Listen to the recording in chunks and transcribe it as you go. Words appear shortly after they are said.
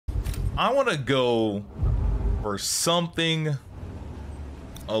I want to go for something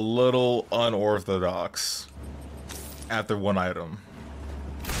a little unorthodox after one item.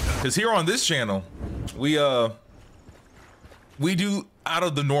 Because here on this channel, we do out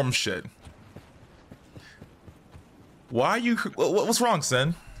of the norm shit. Why are you? What's wrong,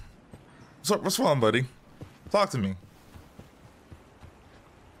 Sen? What's wrong, buddy? Talk to me.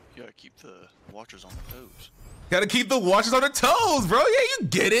 You gotta keep the watchers on their toes. Gotta keep the watchers on their toes, bro. Yeah, you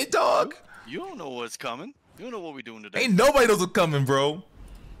get it, dog. You don't know what's coming. You don't know what we doing today. Ain't nobody knows what's coming, bro.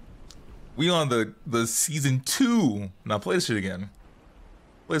 We on the season 2. Now play this shit again.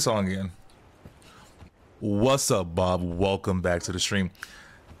 Play the song again. What's up, Bob? Welcome back to the stream.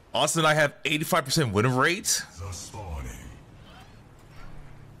 Austin and I have 85% win rate.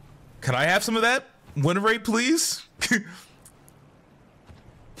 Can I have some of that win rate, please?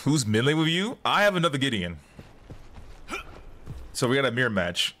 Who's mid lane with you? I have another Gideon. So we got a mirror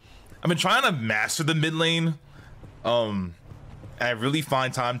match. I've been trying to master the mid lane. And I really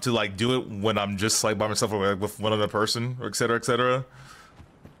find time to like do it when I'm just like by myself or with one other person, or etc. etc.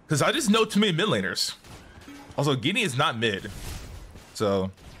 Because I just know too many mid laners. Also, Gideon is not mid,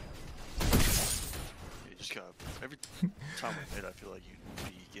 so. You just got every time we mid, I feel like you'd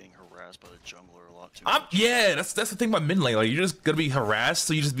be getting harassed by the jungler a lot too much. Yeah, that's the thing about mid lane. Like you're just gonna be harassed,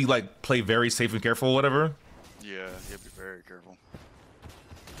 so you just be like play very safe and careful, or whatever. Yeah, you have to be very careful.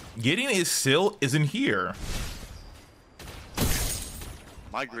 Gideon isn't here.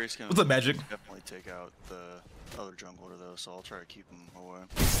 My Grace can What's up, Magic? definitely take out the other jungler though, so I'll try to keep him away.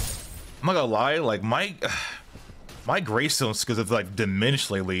 I'm not gonna lie, like my Greystone skills have like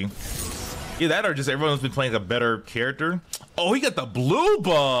diminished lately. Yeah, that or just everyone's been playing a better character. Oh, he got the blue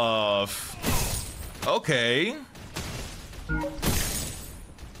buff. Okay.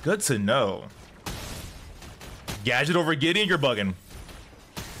 Good to know. Gadget over Gideon, you're bugging.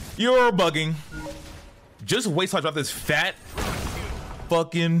 You're bugging. Just wait till I drop this fat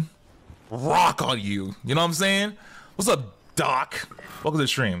fucking rock on you. You know what I'm saying? What's up, Doc? Welcome to the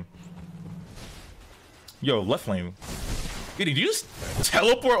stream. Yo, left lane. Did you just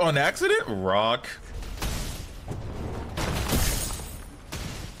teleport on accident? Rock.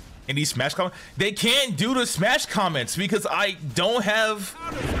 And these smash comments? They can't do the smash comments because I don't have...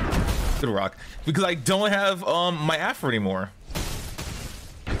 Good rock. Because I don't have my Afro anymore.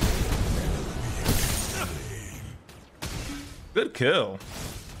 Good kill.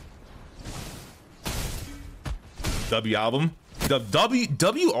 W album.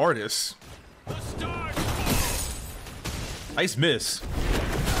 W artist. Nice miss.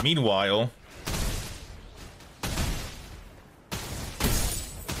 Meanwhile.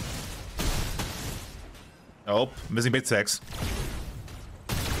 Oh, missing bait text.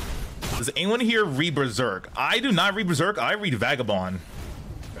 Does anyone here read Berserk? I do not read Berserk. I read Vagabond.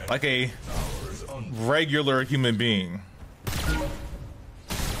 Like a regular human being.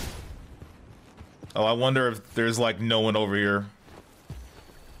 Oh, I wonder if there's like no one over here.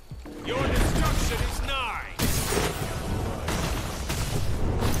 Your destruction is nigh.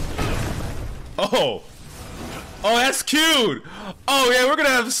 Oh, that's cute. Oh yeah, we're gonna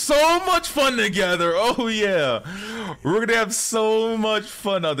have so much fun together. Oh yeah, we're gonna have so much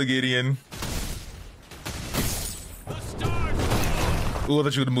fun out the Gideon. Ooh, I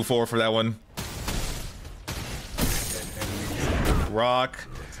thought you were gonna move forward for that one. Rock.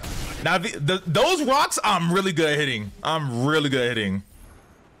 Now those rocks, I'm really good at hitting. I'm really good at hitting.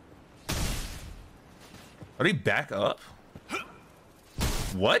 Are they back up?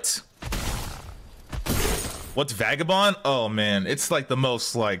 What? What's Vagabond? Oh man, it's like the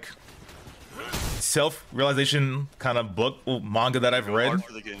most like self-realization kind of book manga that I've read. Hard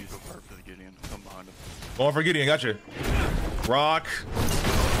for the Gideon. Go hard for the Gideon. Come behind him. Going for Gideon, gotcha. Rock. I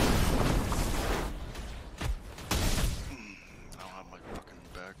don't have my fucking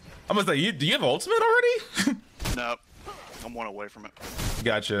back. I'm gonna say, do you have ultimate already? Nope. I'm one away from it.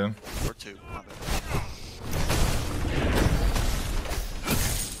 Gotcha. Or two. My bad.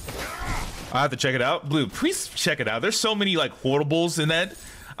 I have to check it out. Blue, please check it out. There's so many like horribles in that.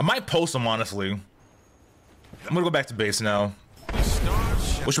 I might post them honestly. I'm gonna go back to base now.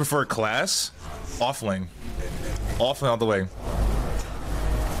 Which you prefer, class? Offlane. Offlane all the way.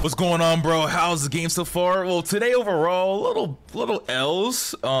 What's going on, bro? How's the game so far? Well, today overall, little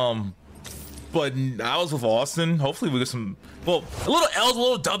L's. But I was with Austin. Hopefully we get some. Well, a little L's, a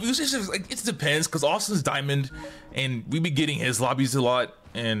little W's. It's just like it depends because Austin's diamond, and we be getting his lobbies a lot,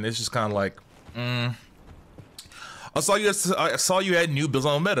 and it's just kind of like. I saw you had new builds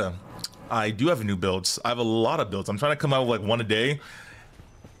on meta. I do have new builds. I have a lot of builds. I'm trying to come out with like one a day.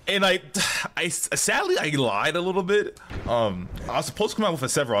 And I sadly I lied a little bit. I was supposed to come out with a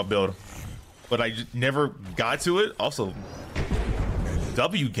Sephiroth build, but I just never got to it. Also,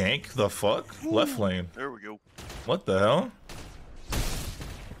 W gank, the fuck? Left lane. There we go. What the hell?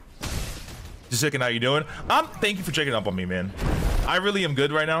 Just checking how you doing. Thank you for checking up on me, man. I really am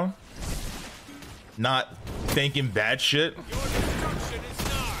good right now. Not thinking bad shit. Your destruction is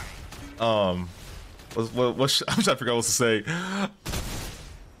nigh. I'm trying to figure out what to say.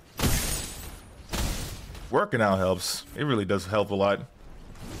 Working out helps. It really does help a lot.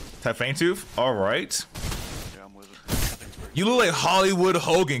 Type Feint Tooth? Alright. Yeah, I'm with it. I think it's very You look like Hollywood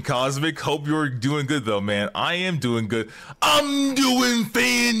Hogan, Cosmic. Hope you're doing good though, man. I am doing good. I'm doing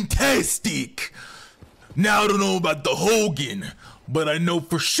fantastic. Now I don't know about the Hogan, but I know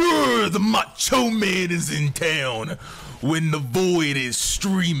for sure the Macho Man is in town when the Void is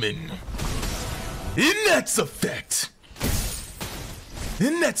streaming. And that's a fact.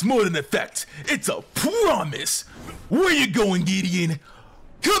 And that's more than a fact. It's a promise. Where you going, Gideon?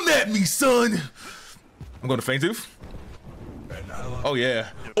 Come at me, son. I'm going to Feint Tooth. Oh yeah.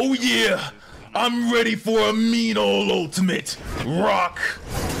 Oh yeah. I'm ready for a mean old ultimate. Rock.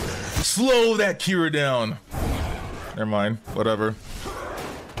 Slow that Kira down. Never mind. Whatever.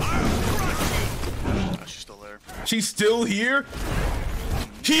 she's still there. She's still here?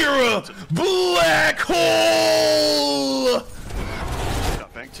 Kira! Black hole!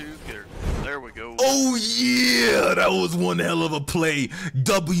 Got Fang Tooth. Get her. There we go. Oh yeah! That was one hell of a play.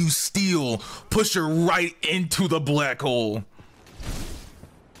 W steal. Push her right into the black hole.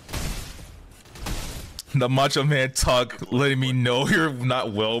 The Macho Man talk letting me know you're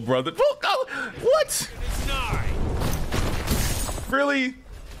not well, brother. What? It's nigh. Really?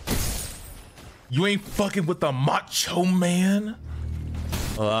 You ain't fucking with the Macho Man?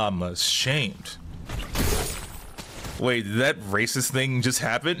 I'm ashamed. Wait, did that racist thing just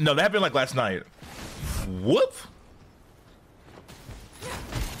happen? No, that happened like last night. Whoop.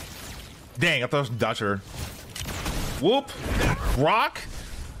 Dang, I thought it was Dodger. Whoop. Rock?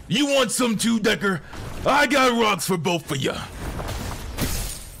 You want some too, Decker? I got rocks for both of ya.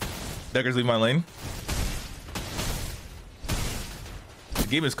 Decker's leave my lane. The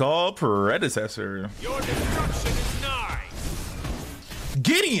game is called Predecessor. Your destruction is nigh.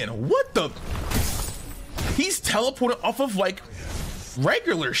 Gideon, what the? He's teleporting off of like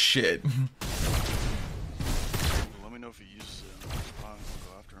regular shit. Let me know if he uses it. I'll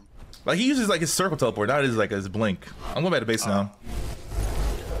go after him. Like he uses like his circle teleport, not his blink. I'm going back to base now.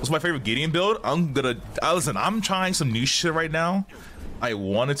 What's my favorite Gideon build? Listen, I'm trying some new shit right now. I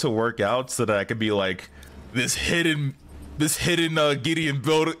wanted to work out so that I could be like, this hidden Gideon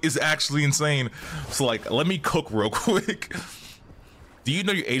build is actually insane. So like, let me cook real quick. Do you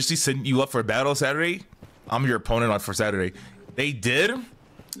know your agency sent you up for a battle Saturday? I'm your opponent for Saturday. They did.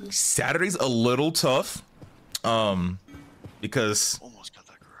 Saturday's a little tough. Because Almost got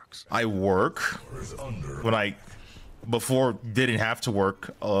that crux. I work when before didn't have to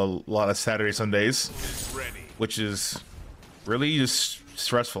work a lot of Saturday, Sundays, which is really just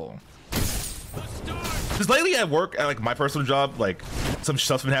stressful. Because lately at work, at like my personal job, like some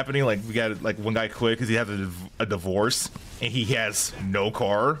stuff's been happening. Like we got like one guy quit because he had a divorce and he has no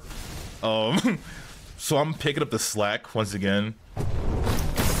car. So I'm picking up the slack once again.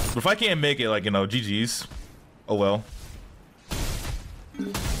 But if I can't make it, like, you know, GG's. Oh well.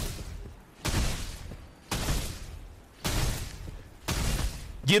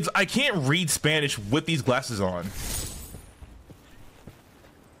 Gibbs, I can't read Spanish with these glasses on.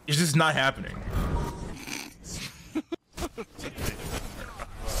 It's just not happening.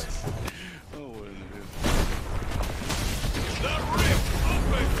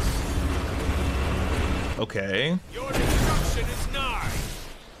 Okay. Your destruction is nigh.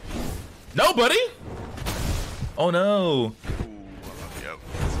 Nobody? Oh no.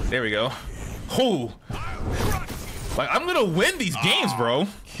 Yep. There we go. Who? Like, I'm gonna win these games, bro.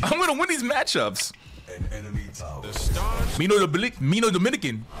 I'm gonna win these matchups. The stars. Me no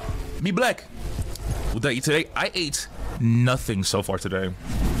Dominican. Me black. What did I eat today? I ate nothing so far today.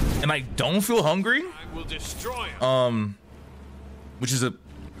 And I don't feel hungry. I will destroy him. Which is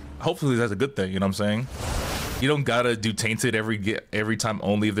hopefully that's a good thing, you know what I'm saying? You don't gotta do Tainted every time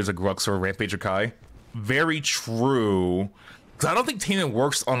only if there's a Grux or a Rampage or Kai. Very true. Cause I don't think Tainted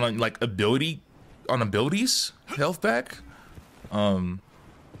works on like abilities, health back.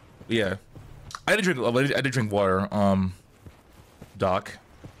 Yeah. I did drink water. Doc.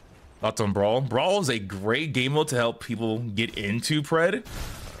 Thoughts on Brawl? Brawl is a great game mode to help people get into Pred.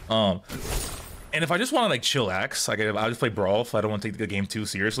 And if I just want to like chillax, like I'll just play Brawl if I don't want to take the game too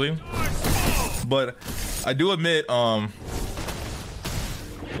seriously. But I do admit,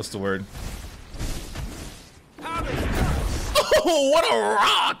 what's the word? Oh, what a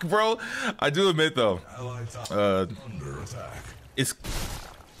rock, bro! I do admit though, it's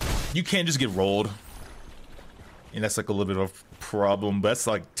you can't just get rolled, and that's like a little bit of a problem. But that's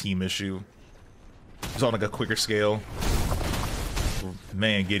like team issue. It's on like a quicker scale.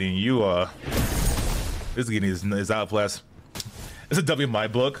 Man, getting you this getting is outclassed. It's a W in my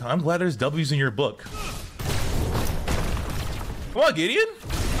book. I'm glad there's W's in your book. Come on, Gideon.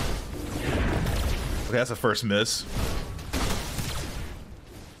 Okay, that's a first miss.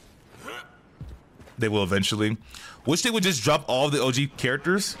 They will eventually. Wish they would just drop all the OG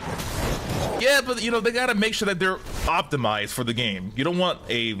characters. Yeah, but you know, they gotta make sure that they're optimized for the game. You don't want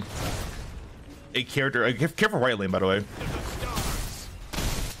a character, careful right lane, by the way.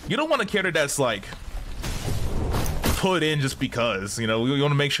 You don't want a character that's like put in just because, you know, we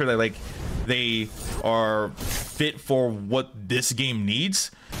want to make sure that like they are fit for what this game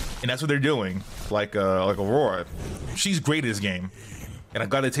needs, and that's what they're doing. Like Aurora, she's great at this game, and I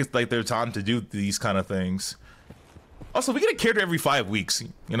gotta take like their time to do these kind of things. Also, we get a character every 5 weeks,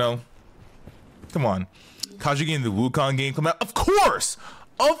 you know. Come on, Kaji getting the Wukong game come out. Of course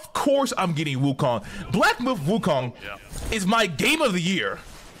I'm getting Wukong. Black Myth Wukong is my game of the year,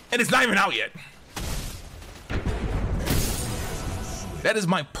 and it's not even out yet. That is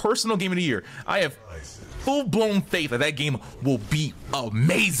my personal game of the year. I have full-blown faith that that game will be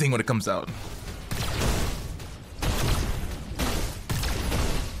amazing when it comes out.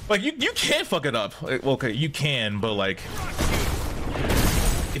 Like, you can't fuck it up. Like, okay, you can, but like,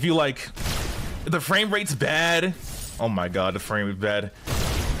 if you like, the frame rate's bad. Oh my god, the frame rate's bad.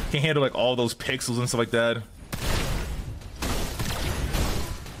 Can't handle like all those pixels and stuff like that.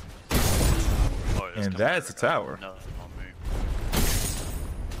 Oh, yeah, And that's the tower. Nothing on me.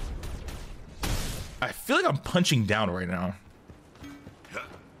 I feel like I'm punching down right now.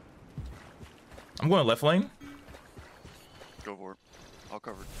 I'm going left lane. Go for it. I'll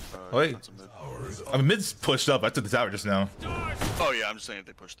cover. Wait. I mean, mid's pushed up. I took the tower just now. Oh yeah, I'm just saying if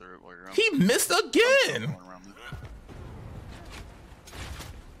they push through it while you're around. He missed again. Going around there.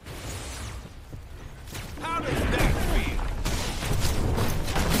 How does that feel?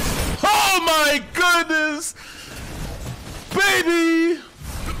 Oh my goodness, baby!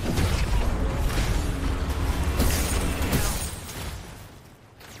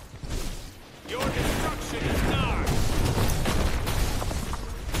 Your destruction is nigh.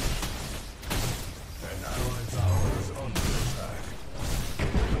 An allied tower is under attack.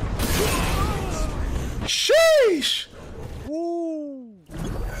 Sheesh!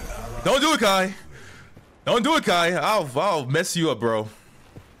 Don't do it, Kai. Don't do it, Kai. I'll mess you up, bro.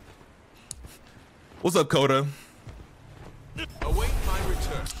 What's up, Coda? Await my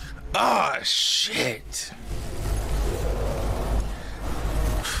return. Ah, shit.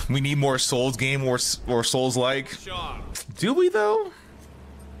 We need more Souls game or Souls like. Sharp. Do we though?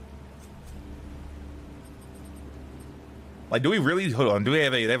 Like, do we really? Hold on. Do we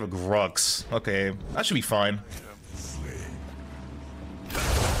have a? They have a Grux. Okay, that should be fine.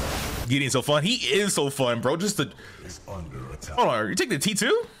 Gideon's so fun. He is so fun, bro. Just the. Hold on. You taking the T2?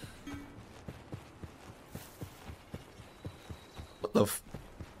 What the?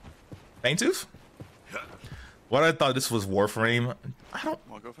 Fangtooth? What I thought this was Warframe. I don't.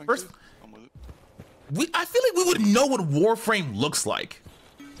 Wanna go First, I'm with it. I feel like we would know what Warframe looks like.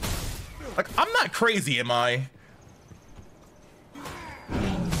 Like, I'm not crazy, am I?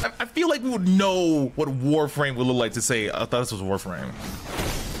 I feel like we would know what Warframe would look like to say, I thought this was Warframe.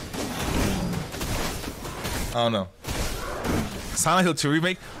 I don't know. Silent Hill 2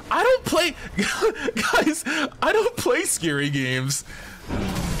 remake? I don't play, guys, I don't play scary games.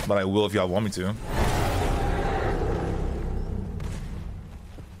 But I will if y'all want me to.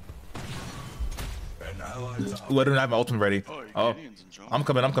 Let him have my ultimate ready. Oh, I'm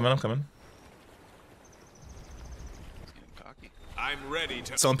coming. He's getting cocky. I'm ready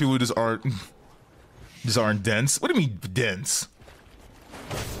to. Some people just aren't dense. What do you mean dense?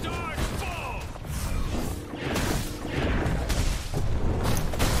 Start fall.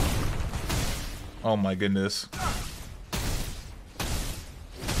 Oh my goodness.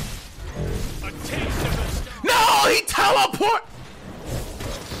 A taste of the stone. No, he teleport.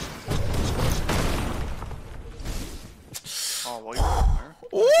 Oh, while you're down there.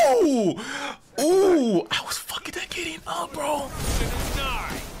 Ooh, ooh! I was fucking that getting up, bro. Destruction is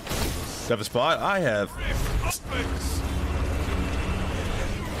nigh. Have a spot? I have. Rift opens.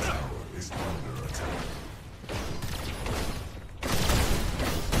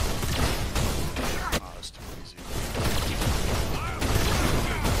 Oh, that's too easy.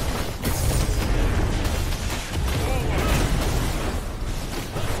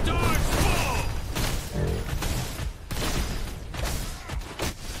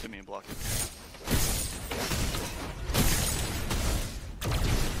 block it.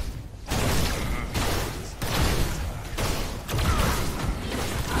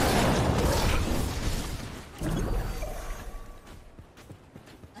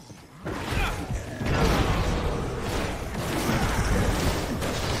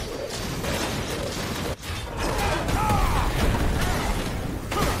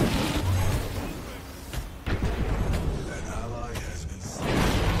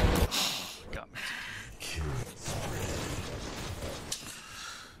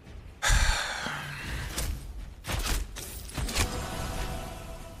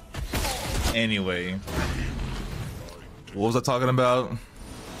 Anyway, what was I talking about?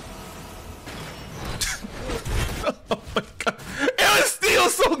 Oh my god, it was still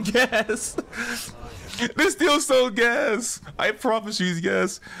so gas. This still so gas. I promise you, it's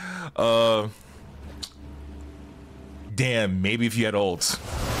gas. Damn, maybe if you had ults.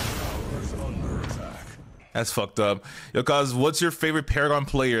 That's fucked up. Yo, cause what's your favorite Paragon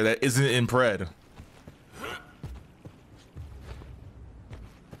player that isn't in Pred?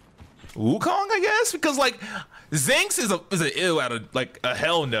 Wukong, I guess, because like Zinx is an ill out of like a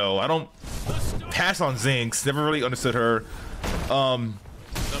hell no. I don't pass on Zinx. Never really understood her.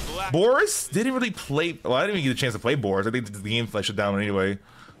 Boris didn't really play. Well, I didn't even get a chance to play Boris. I think the game shut down anyway.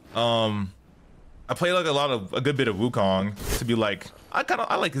 I played like a good bit of Wukong to be like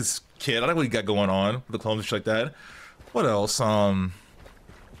I like this kid. I like what he got going on with the clones and shit like that. What else?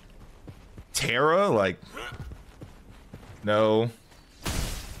 Terra, like no.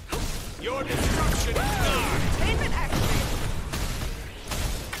 Your destruction is nigh. Payment activated.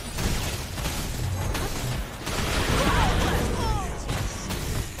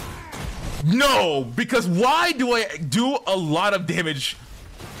 No, because why do I do a lot of damage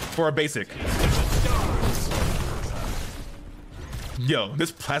for a basic? Yo,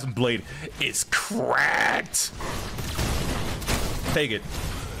 this plasma blade is cracked. Take it.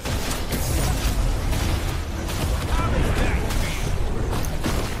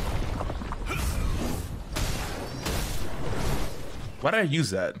 Why did I use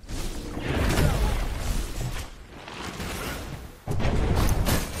that?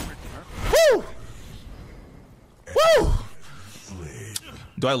 Woo! Woo!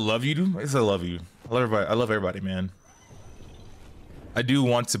 Do I love you, dude? Yes, I love you. I love everybody. I love everybody, man. I do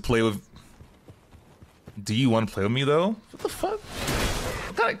want to play with. Do you want to play with me though? What the fuck?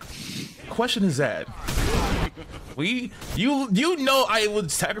 What kind of question is that? You know I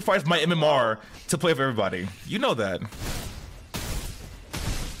would sacrifice my MMR to play with everybody. You know that.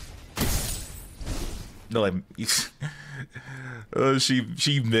 No, like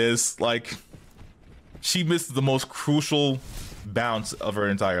she missed she missed the most crucial bounce of her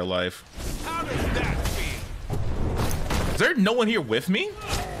entire life. How does that feel? Is there no one here with me?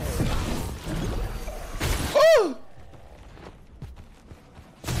 Oh!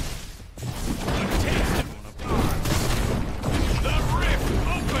 The rift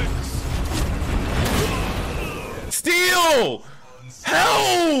opens. Steel!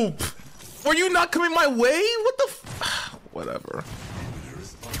 Help! Were you not coming my way? What the whatever.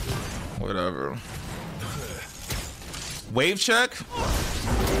 Whatever. Wave check?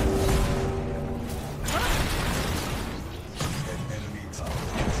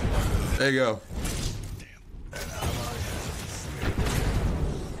 There you go.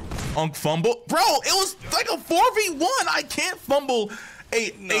 Unk fumble? Bro, it was like a 4v1. I can't fumble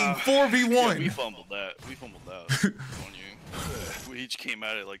a 4v1. Yeah, we fumbled that. We fumbled that on you. We each came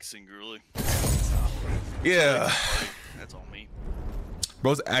at it like singularly. Yeah. That's on me.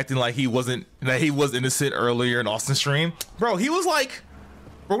 Bro's acting like he was innocent earlier in Austin's stream. Bro, he was like,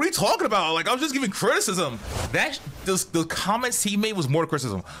 bro, what are you talking about? Like, I was just giving criticism. The comments he made was more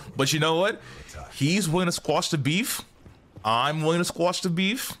criticism. But you know what? He's willing to squash the beef. I'm willing to squash the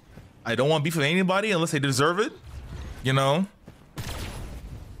beef. I don't want beef with anybody unless they deserve it. You know?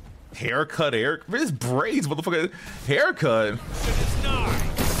 Haircut, Eric. His braids, motherfucker. Haircut. It's nigh.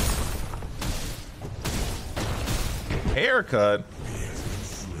 Haircut.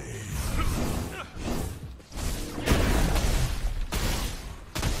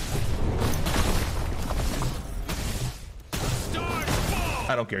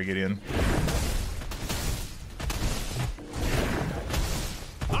 I don't care, Gideon.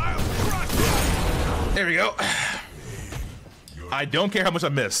 There we go. I don't care how much I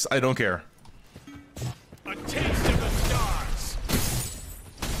miss. I don't care. A taste of the stars.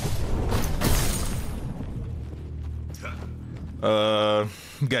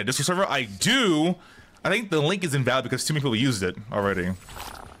 Yeah, Discord server. I do. I think the link is invalid because too many people used it already,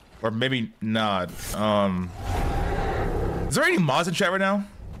 or maybe not. Is there any mods in chat right now?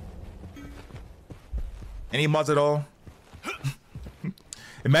 Any mods at all?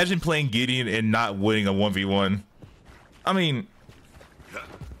 Imagine playing Gideon and not winning a 1v1. I mean,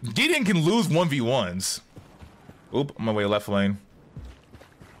 Gideon can lose 1v1s. Oop, on my way left lane.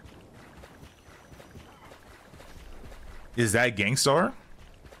 Is that Gangstar?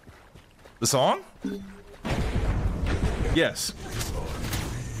 The song? Yes.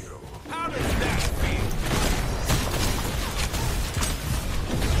 How does that feel?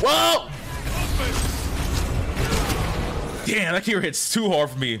 Whoa! Damn, that keyword hits too hard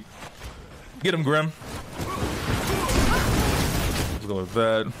for me. Get him, Grim. Let's go with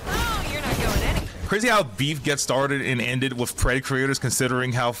that. Oh, you're not going anywhere. Crazy how beef gets started and ended with Pred creators,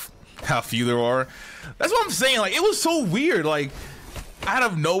 considering how few there are. That's what I'm saying. Like, it was so weird. Like, out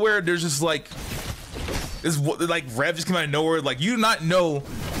of nowhere, there's just like this. Like, Rev just came out of nowhere. Like, you do not know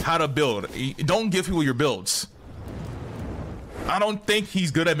how to build. Don't give people your builds. I don't think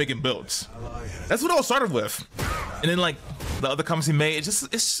he's good at making builds. That's what it all started with. And then like the other comments he made,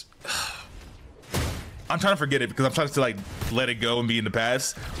 it's. I'm trying to forget it because I'm trying to like let it go and be in the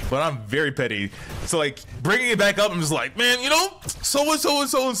past, but I'm very petty. So like bringing it back up, I'm just like, man, you know, so and so and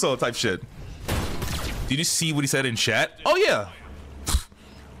so and so type shit. Did you see what he said in chat? Oh yeah,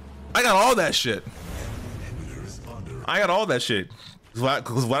 I got all that shit. I got all that shit.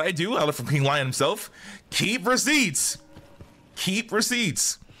 Because what I do, I look from King Lion himself. Keep receipts. Keep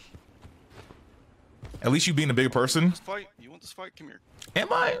receipts. At least you being a bigger person. This fight? You want this fight? Come here. Am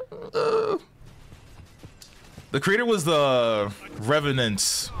I? The creator was the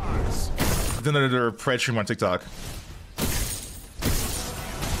Revenant. Then another Pred stream on TikTok.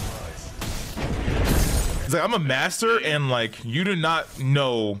 He's like, I'm a master, and like, you do not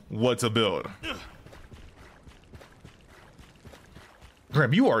know what to build.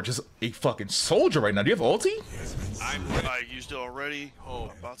 Grim, you are just a fucking soldier right now. Do you have ulti? I used it already. Oh,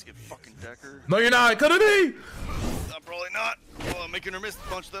 I'm about to get fucking Decker. No, you're not. Cut it in. I'm probably not. Oh, I'm making her miss a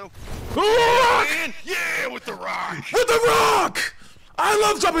bunch though. Rock! Man, yeah, with the rock. With the rock! I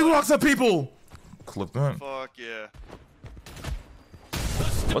love dropping rocks at people. Clip that. Fuck yeah.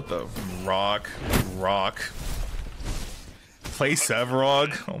 What the rock? Rock. Play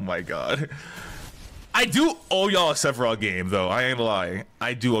Sevarog? Oh my god. I do owe y'all a Sevarog game though. I ain't gonna lie.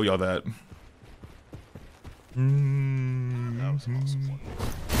 I do owe y'all that. That was an awesome one.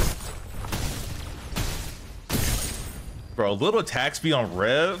 Bro, little attack speed on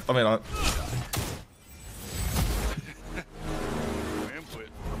Rev. I mean, on. Input.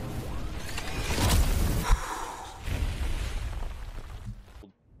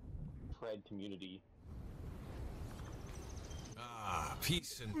 Pred community. Ah,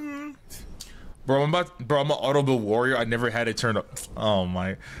 peace and Bro, I'm an auto build warrior. I never had it turned up. Oh my.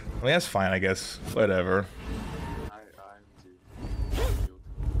 I mean, that's fine, I guess. Whatever.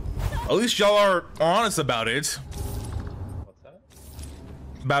 At least y'all are honest about it. What's that?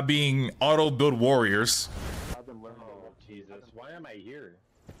 About being auto build warriors. I've been learning. Oh, Jesus. Why am I here?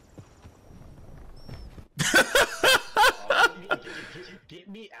 Get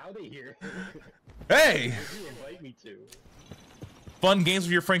me out of here. Hey! You invite me to. Fun games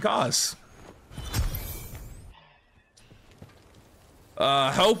with your friend Cos.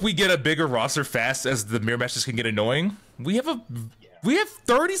 Hope we get a bigger roster fast as the mirror matches can get annoying. We have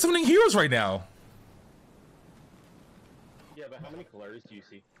 30 something heroes right now. Yeah, but how many colors do you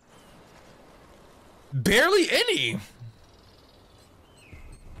see? Barely any.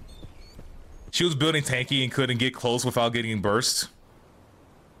 She was building tanky and couldn't get close without getting burst.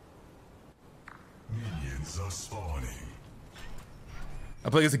 Minions are spawning. I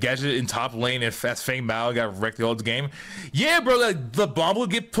played as a gadget in top lane and Fast Fang Mao got wrecked the whole game. Yeah, bro, like the bomb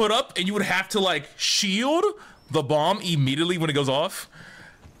would get put up and you would have to like shield the bomb immediately when it goes off.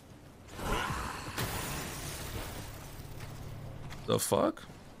 The fuck?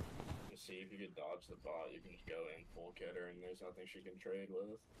 See if you could dodge the bot, you can just go in full kidder and there's nothing she can trade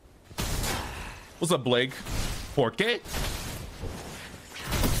with. What's up, Blake? 4K?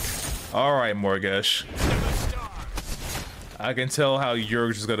 Alright, Morgesh. I can tell how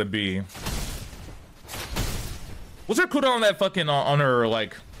yours is gonna be. What's her cooldown on that fucking on her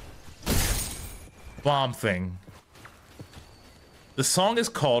like bomb thing? The song is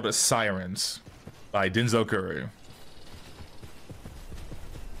called Sirens by Denzel Curry.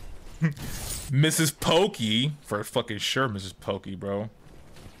 Mrs. Pokey, for fucking sure, Mrs. Pokey, bro.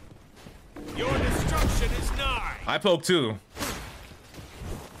 your destruction is nigh. I poke too.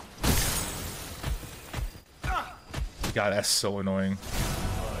 God, that's so annoying.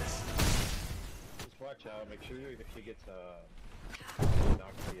 Just watch out, make sure if she gets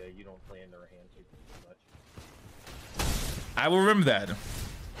knocked to you, you don't play into her hand too much. I will remember that. At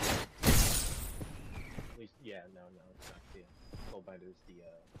least find is the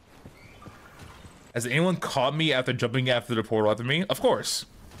Has anyone caught me after jumping after the portal after me? Of course.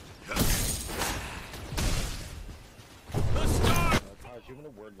 You want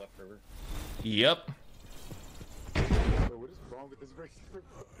a word left river? Yep. Bro, what is wrong with this race?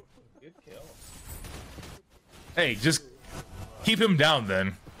 Good kill. Hey, just keep him down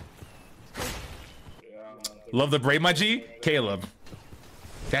then. Yeah, Love the braid, my G? Caleb.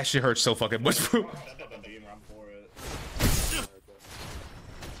 That shit hurts so fucking much, bro. I'm for it.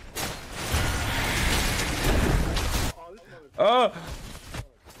 Oh,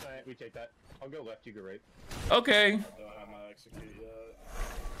 we take that. I'll go left, you go right. okay. Don't have my execute yet.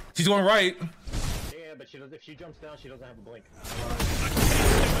 She's going right. Yeah, but she does, if she jumps down, she doesn't have a blink.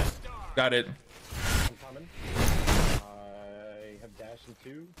 Got it. I'm coming. I have dash in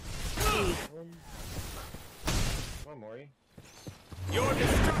 2. Come on, Mori. Your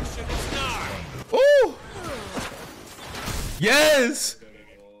destruction is nigh. Ooh! Yes!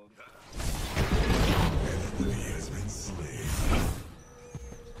 Enemy has been slain.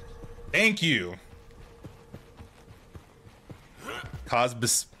 Thank you.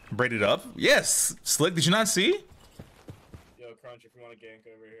 Cosbus braided up? Yes! Slick, did you not see? Yo, Crunch, if you want to gank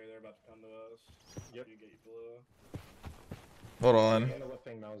over here, they're about to come to us. Yep. You get your blue. Hold I on. don't know what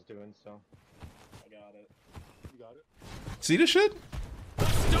thing Mal's doing, so. I got it. You got it? See this shit?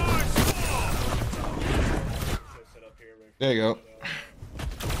 Stars fall. So sit up here, wait for There you go. it,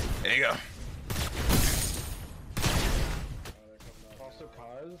 There you go. they're coming up Also, now.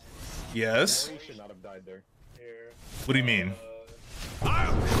 Kaz, Yes. Mori should not have died there. Here. What do you mean?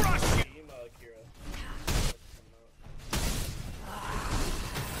 I'll crush you. Team, Kira.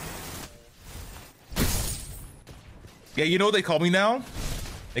 Yeah, you know what they call me now?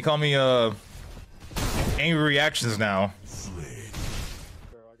 They call me, Angry Reactions now. Slain.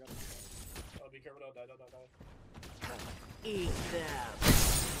 Bro, I got it. Oh, be careful, don't die, don't die. Eat them.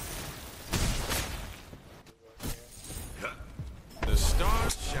 The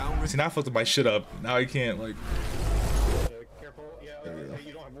stars shall See, now I fucked up my shit up. Now I can't, like... Careful, yeah,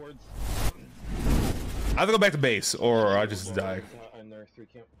 you don't have wards. I have to go back to base, or I just die. It's not in their 3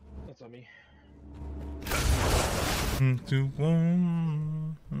 camp. That's on me. 3, 2,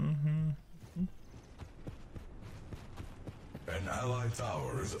 1. An allied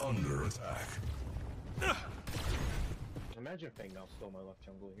tower is under attack. Imagine if Fang Mal stole my left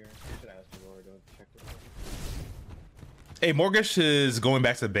jungle here. I should ask Aurora to check it. Hey, Morgish is going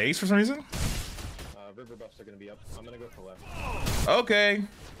back to the base for some reason? River buffs are gonna be up. I'm gonna go for left. Okay.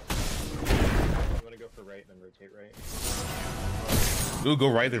 I'm gonna go for right and then rotate right. Ooh, go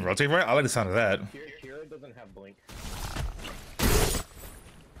right then rotate right? I like the sound of that. Kira doesn't have blink.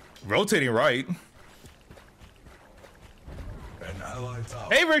 Rotating right. An allied tower.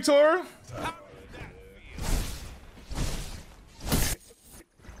 Hey, Victor!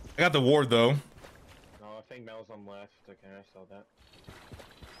 I got the ward, though. Oh, Fang Mal's on left. Okay, I saw that.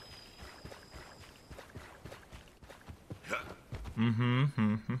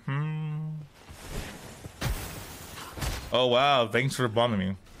 Oh, wow. Thanks for bombing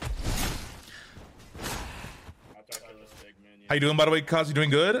me. How you doing, by the way, Kaz? You doing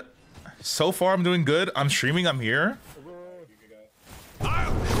good? So far, I'm doing good. I'm streaming. I'm here.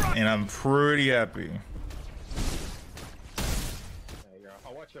 And I'm pretty happy.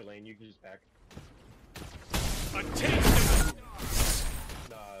 I'll watch your lane. You can just back. a taste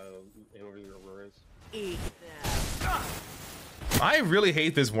of Over the Auroras. Eat them. I really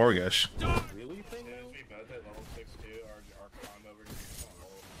hate this Morgish. Really, Fang Mal? We both at level 6 too. Our climb over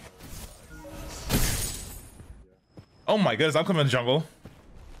Oh my goodness, I'm coming in the jungle.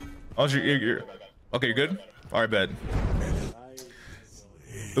 Oh, you're okay, you're good? Alright, bet.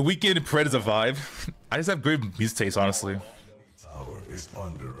 The weekend Pred is a vibe. I just have great music taste, honestly. Tower is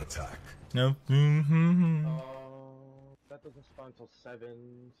under attack. No. That doesn't spawn until 7,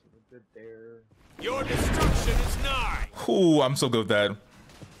 so we're good there. your destruction is nigh. Ooh, I'm so good with that.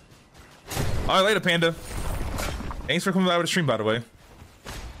 Alright, later, Panda. Thanks for coming by with the stream, by the way.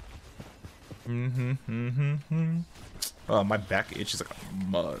 Oh, my back itches like a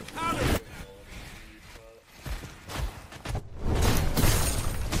mud.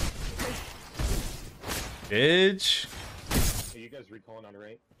 Bitch. Are you guys recalling on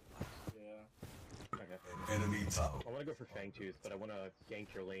right? Yeah. Okay. Enemy tower. I want to go for Fangtooth, but I want to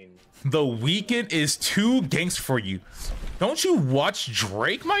gank your lane. The weekend is too gangster for you. Don't you watch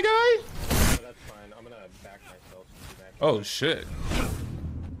Drake, my guy? No, that's fine. I'm gonna back myself. Oh shit.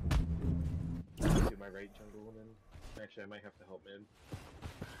 Do my right jungle and then. Actually, I might have to help mid.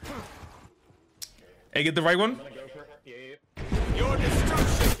 Hey, get the right one? I'm gonna go for. Yeah. Your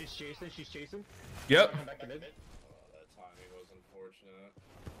destruction. She's chasing. Yep. Come back to mid. That timing wasn't for unfortunate.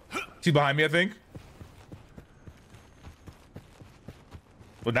 She's behind me, I think.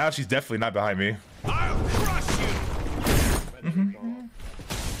 Well, now she's definitely not behind me. I'll crush you! I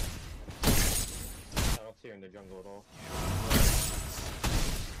don't see her in the jungle at all.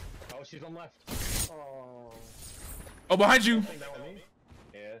 Oh, she's on left. Oh. Oh, behind you. Think that was me?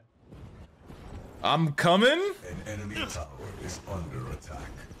 Yeah. I'm coming. An enemy tower is under attack.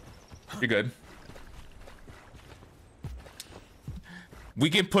 You're good. We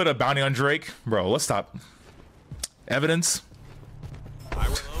can put a bounty on Drake. Bro, let's stop. Evidence. I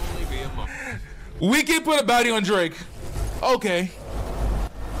will only be a moment. We can put a bounty on Drake. Okay.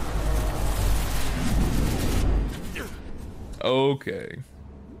 Okay.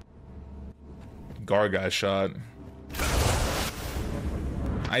 Guard got shot.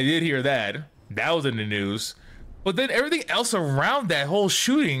 I did hear that. That was in the news. But then everything else around that whole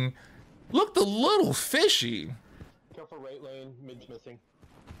shooting looked a little fishy. Careful right lane, mid's missing.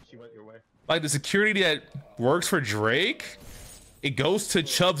 She went your way. Like the security that works for Drake, it goes to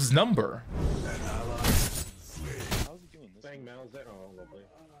Chubb's number. Bang Mal's there. Oh, lovely.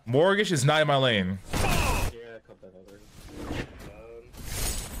 Mortgage is not in my lane. Yeah, I cut that other.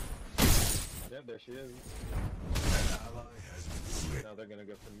 Yep, there she is. Now they're gonna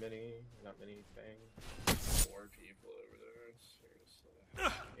go for mini, not mini bang. 4 people over there,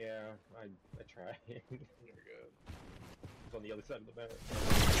 seriously. Yeah, I tried. You're good. It's on the other side of the map.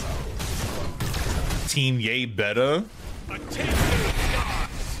 Team Yay Beta. A taste of the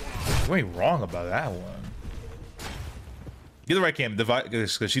stars! You ain't wrong about that one. Get the right cam,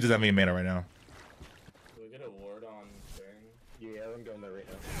 because she doesn't have any mana right now. Do we get a ward on thing? Yeah, I'm going there right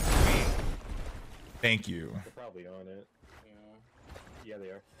now. Thank you. They're probably on it. Yeah. Yeah, they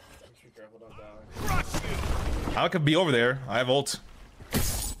are. Just be careful, don't die. Crush you! I could be over there. I have ult.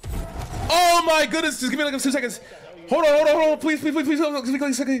 Oh my goodness! Just give me like 2 seconds. Hold on. Please. Give me like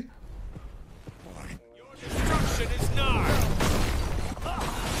a second. Your destruction is nigh!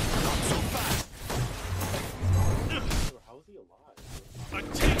 How is he alive? A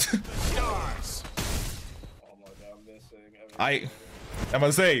taste of the stars! Oh my god, I'm missing. I'm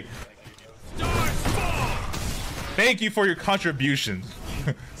gonna say Stars fall! thank you for your contributions.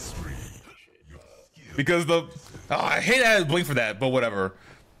 Because I hate that I blink for that, but whatever.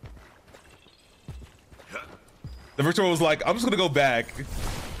 The Victor was like, I'm just gonna go back,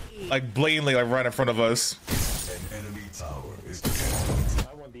 like blatantly, like right in front of us. An enemy tower is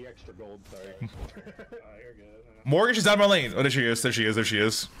I want the extra gold, sorry. You're good. Mortgage is out of my lane. Oh, there she is. The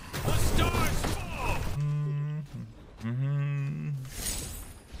stars fall!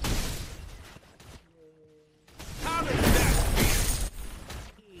 How does that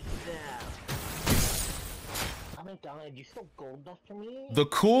Eat them. Oh my god, you still gold left for me? The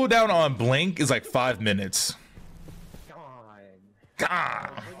cooldown on blink is like 5 minutes. God. God.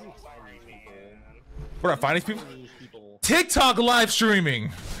 Where do you find these people? Where do I find these people? These people. TikTok live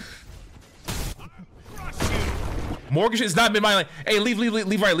streaming. Mortgage is not in my lane. Hey, leave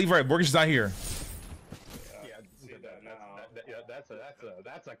right. Mortgage is not here. Yeah,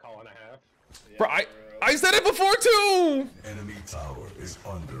 that's a call and a half. Bro, I said it before too. enemy tower is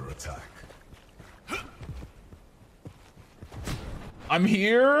under attack. I'm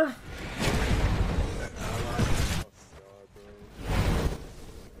here. You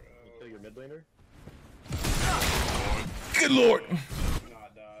kill your mid laner? Good lord.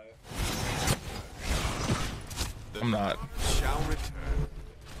 Not die. I'm not. shall return?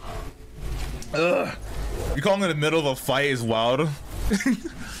 Ugh. You calling in the middle of a fight is wild. Can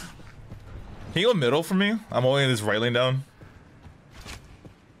you go middle for me? I'm only in this right lane down.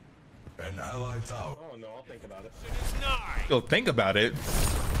 An allied tower. Oh no, I'll think about it. It's nigh! Yo, think about it.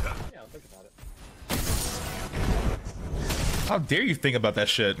 Yeah, I'll think about it. How dare you think about that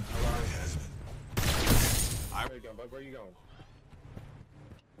shit? Where you going, bud? Where you going?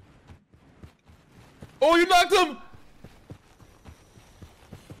 Oh, you knocked him!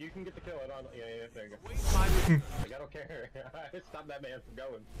 You can get the kill. Yeah, there you go. Like, I don't care. Stop that man from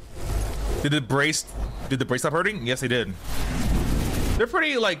going. Did the brace stop hurting? Yes, they did. They're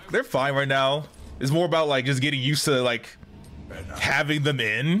pretty, like, they're fine right now. It's more about, like, just getting used to, like, having them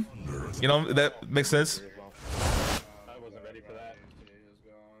in. You know, that makes sense. I wasn't ready for that. He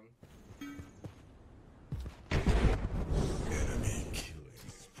is gone. Enemy killing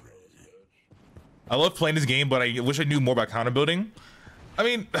spree. I love playing this game, but I wish I knew more about counter building. I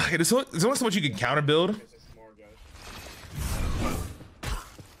mean, there's only so much you can counter build. More guys.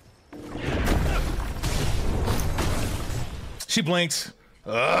 She blinked.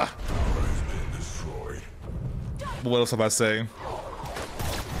 Ugh. Tower has been destroyed. What else have I say?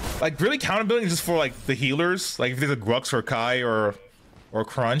 Like really counter building is just for like the healers. Like if there's a Grux or Kai or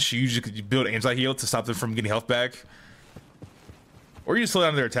Crunch, you usually build anti-heal to stop them from getting health back. Or you just slow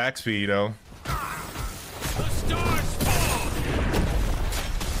down their attack speed, you know. The stars fall!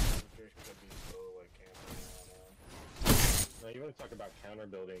 Now you want to talk about counter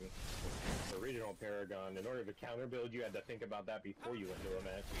building for regional Paragon. In order to counter build, you had to think about that before you went to a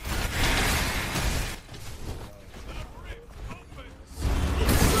match.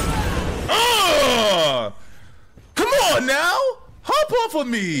 Come on now! Hop off of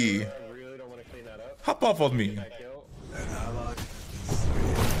me! I really don't want to clean that up. Hop off of me. That kill. An ally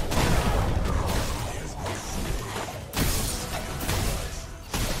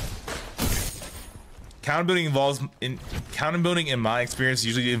Counter building in my experience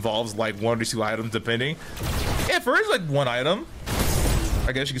usually involves like 1 or 2 items depending. Yeah, first like 1 item,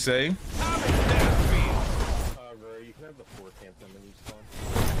 I guess you could say. How does that feel? Bro, you can have the 4 Phantom when you spawn.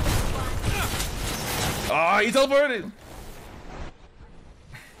 Ah, he teleported.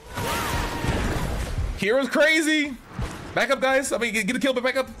 Hero's crazy. Back up, guys. I mean, get a kill, but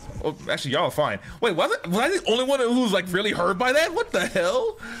back up. Oh, actually, y'all are fine. Wait, was I the only one who was like really hurt by that? What the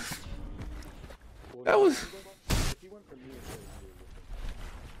hell? That was. If you went for me,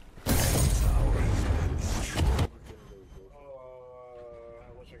 I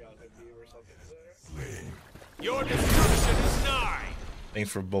wish I got a view or something there. Your destruction is nigh!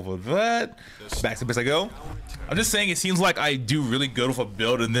 Thanks for both of that. Back to base I go. I'm just saying it seems like I do really good with a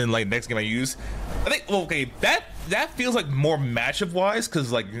build and then like next game I use. I think, well, okay, that feels like more matchup wise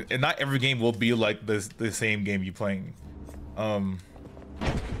because like not every game will be like the same game you playing.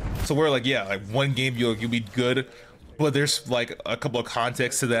 So we're like, yeah, like one game you'll be good, but there's like a couple of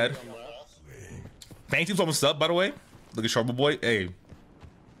contexts to that. Thank you almost up, by the way. Look at Sharper Boy. Hey,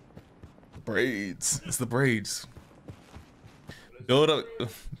 braids. It's the braids. Build a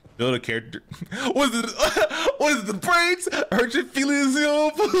character. Was it the braids? Hurt your feelings, you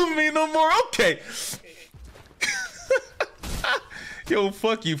don't put me no more. Okay. Yo,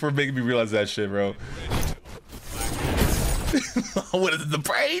 fuck you for making me realize that shit, bro. What is it, the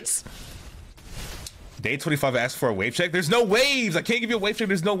braids? Day 25 asked for a wave check. There's no waves. I can't give you a wave check.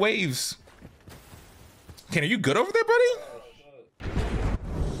 There's no waves. Ken, are you good over there, buddy?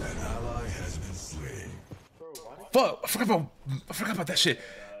 An ally has been slain. Fuck, I forgot about that shit.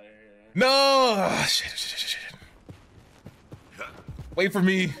 No, oh, shit. Wait for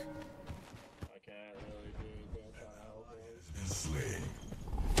me. I can't really do anything to help him. Been slain.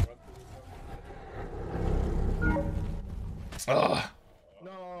 Ugh.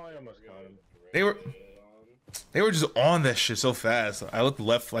 no, I almost got him. They were just on that shit so fast. I looked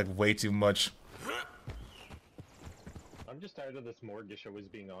left like way too much. I'm just tired of this Morgish always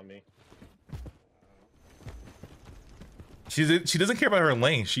being on me. She doesn't care about her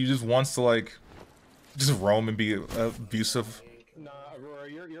lane. She just wants to like just roam and be abusive. Nah, Aurora,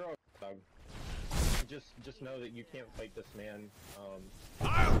 you're a dog. Just know that you can't fight this man. I'll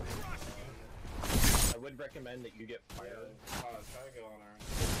crush I would recommend that you get fire. Try to go on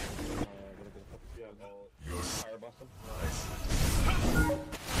her. Yeah, well, Your Fire blast him.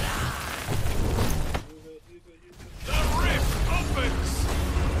 use it. the rift opens!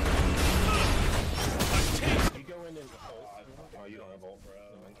 A taste You go in and oh, you don't have ult, Bro, bro.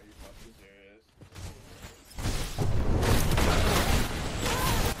 are you fucking serious?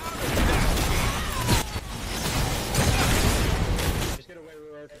 Just get away,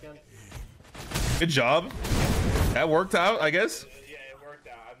 Aurora, if you can. Good job. That worked out, I guess. Yeah, it worked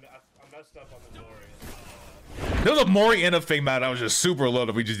out. I messed up on the Mori. There was a Mori and a Fake Mount. I was just super low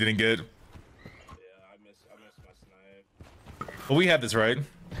that we just didn't get. Yeah, I missed my snipe. But we have this, right?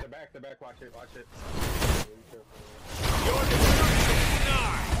 They're back, watch it. your destruction is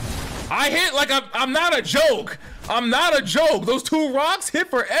nigh! I hit like I'm not a joke. I'm not a joke. Those 2 rocks hit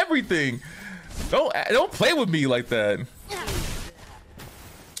for everything. Don't play with me like that.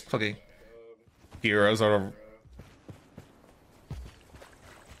 Okay. Heroes are.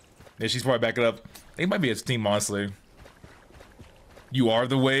 Yeah, she's probably backing up. It might be a team monster. You are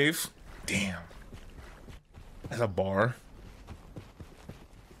the wave. Damn. That's a bar.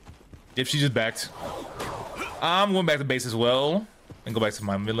 If she just backed. I'm going back to base as well. And go back to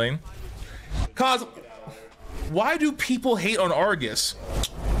my mid lane. Cause why do people hate on Argus?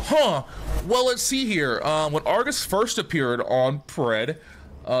 Huh. Well, let's see here. When Argus first appeared on Pred,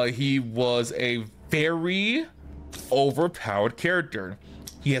 he was a very overpowered character.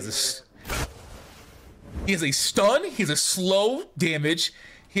 He has a stun, he has a slow damage,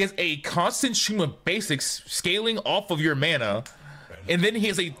 he has a constant stream of basics scaling off of your mana, and then he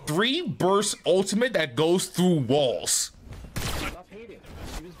has a 3 burst ultimate that goes through walls. Stop hating.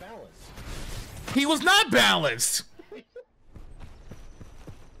 He was balanced. He was not balanced.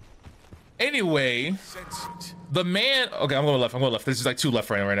 Anyway, the man. Okay, I'm going left. I'm going left. There's just like 2 left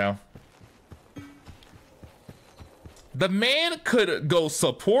right now. The man could go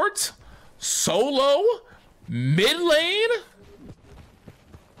support, solo, mid lane.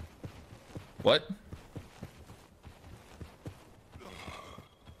 What?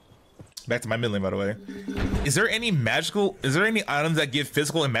 Back to my mid lane, by the way. Is there any items that give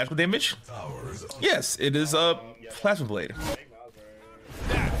physical and magical damage? Yes, it is a plasma blade.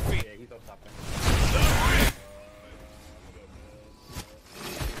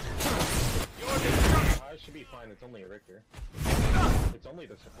 I should be fine. It's only a Richter. It's only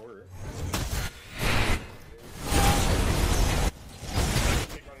the support.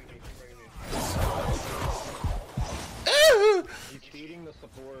 He's feeding the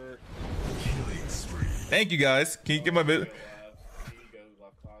support. Thank you guys. Can you get my bit?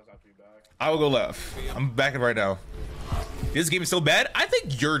 I will go left. I'm backing right now. This game is so bad. I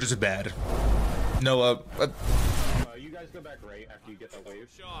think you're just bad. No, You guys go back right after you get that wave.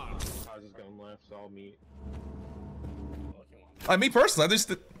 Paz is going left, so I'll meet. me personally,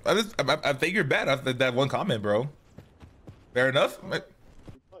 I think you're bad after that one comment, bro. Fair enough. Like,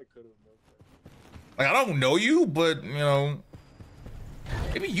 I don't know you, but you know,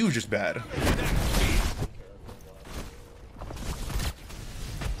 maybe you just bad.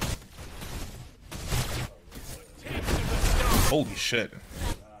 Holy shit.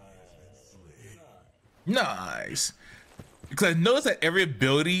 Nice. Because I noticed that every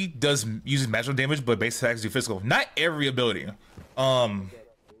ability uses magical damage, but base attacks do physical. Not every ability.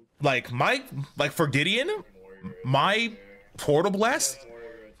 Like for Gideon, my portal blast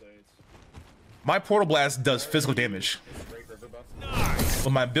does physical damage.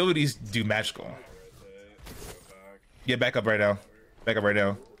 But my abilities do magical. Yeah, back up right now. Back up right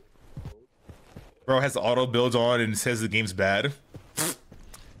now. Bro has the auto builds on and says the game's bad.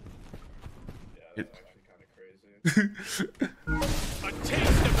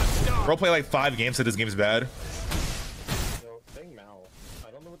 Bro play like 5 games, so this game's bad. Thing Mal,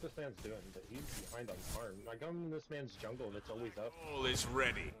 I don't know what this man's doing, but he's behind on farm. I come in this man's jungle and it's always up. All is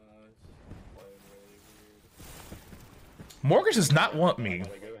ready. Mortgage does not want me. Go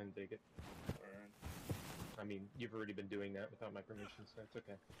ahead and take it. I mean, you've already been doing that without my permission, so it's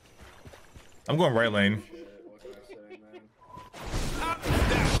okay. I'm going right lane. What can I say, man?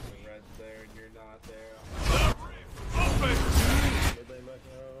 Red's there and you're not there.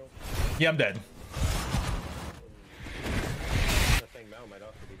 Yeah, I'm dead. That thing Mal might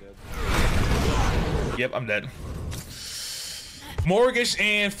also be dead. Yep, I'm dead. Mortgage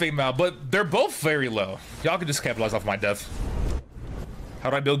and Fate Mal, but they're both very low. Y'all can just capitalize off my death. How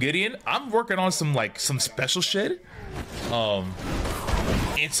do I build Gideon? I'm working on some special shit.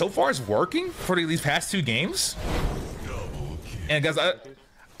 And so far it's working for these past 2 games. And guys, I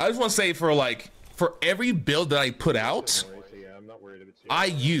just want to say for every build that I put out, I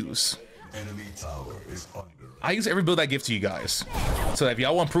use every build I give to you guys. So if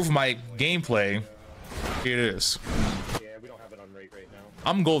y'all want proof of my gameplay, here it is. Yeah, we don't have it on right now.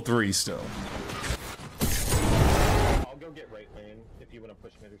 I'm gold 3 still. I'll go get right lane if you want to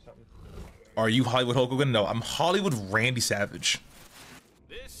push mid or something. Are you Hollywood Hulk Hogan? No, I'm Hollywood Randy Savage.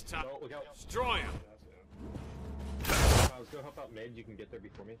 This time, Look out. destroy him. Let's go help out mid. You can get there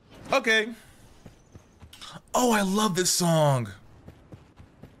before me. Okay. Oh, I love this song.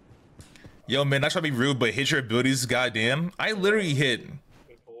 Yo, man, not trying to be rude, but hit your abilities, goddamn. I literally hit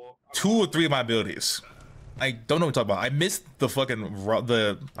 2 or 3 of my abilities. I don't know what you're talking about. I missed the fucking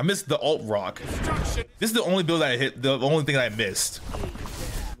I missed the alt rock. This is the only build that I hit, the only thing that I missed.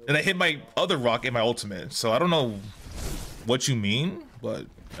 And I hit my other rock in my ultimate. So I don't know what you mean, but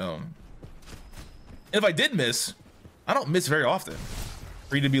if I did miss, I don't miss very often.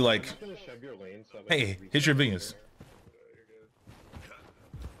 For you to be like, hey, hit your abilities.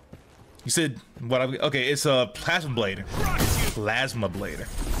 You said what? Okay, it's a plasma blade. Plasma blade.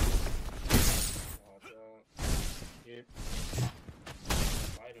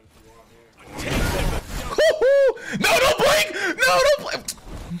 No, don't blink! No, don't blink!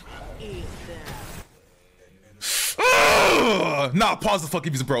 Nah, pause the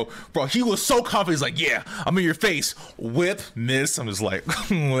fucking music, bro. Bro, he was so confident. He's like, yeah, I'm in your face. Whip, miss. I'm just like,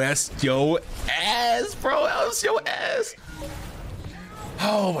 that's your ass, bro. That was your ass.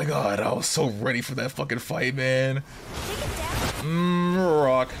 Oh my god, I was so ready for that fucking fight, man.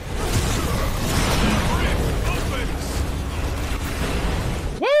 Rock.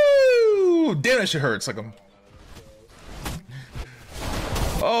 Woo! Damn, that shit hurts. Like I'm.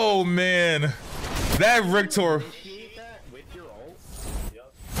 Oh man, that Rictor.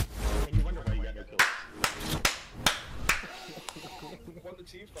 a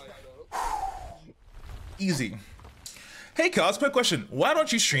team fight though. Easy. Hey, Cos, quick question. Why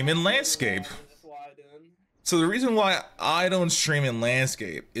don't you stream in landscape? So the reason why I don't stream in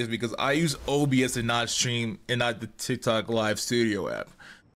landscape is because I use OBS and not stream and not the TikTok Live Studio app.